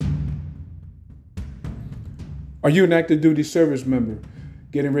Are you an active duty service member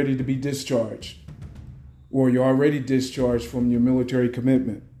getting ready to be discharged? Or you're already discharged from your military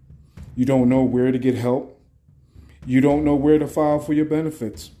commitment? You don't know where to get help. You don't know where to file for your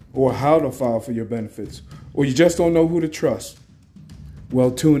benefits or how to file for your benefits, or you just don't know who to trust.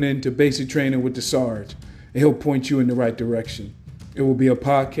 Well, tune in to Basic Training with the Sarge, and he'll point you in the right direction. It will be a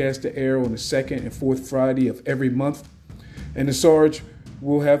podcast to air on the second and fourth Friday of every month, and the Sarge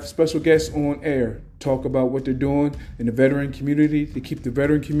will have special guests on air talk about what they're doing in the veteran community to keep the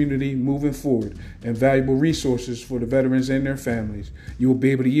veteran community moving forward, and valuable resources for the veterans and their families. You will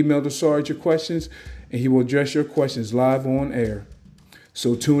be able to email the Sarge your questions, and he will address your questions live on air.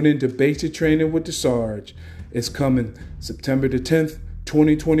 So tune in to Basic Training with the Sarge. It's coming September the 10th,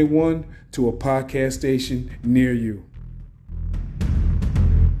 2021 to a podcast station near you.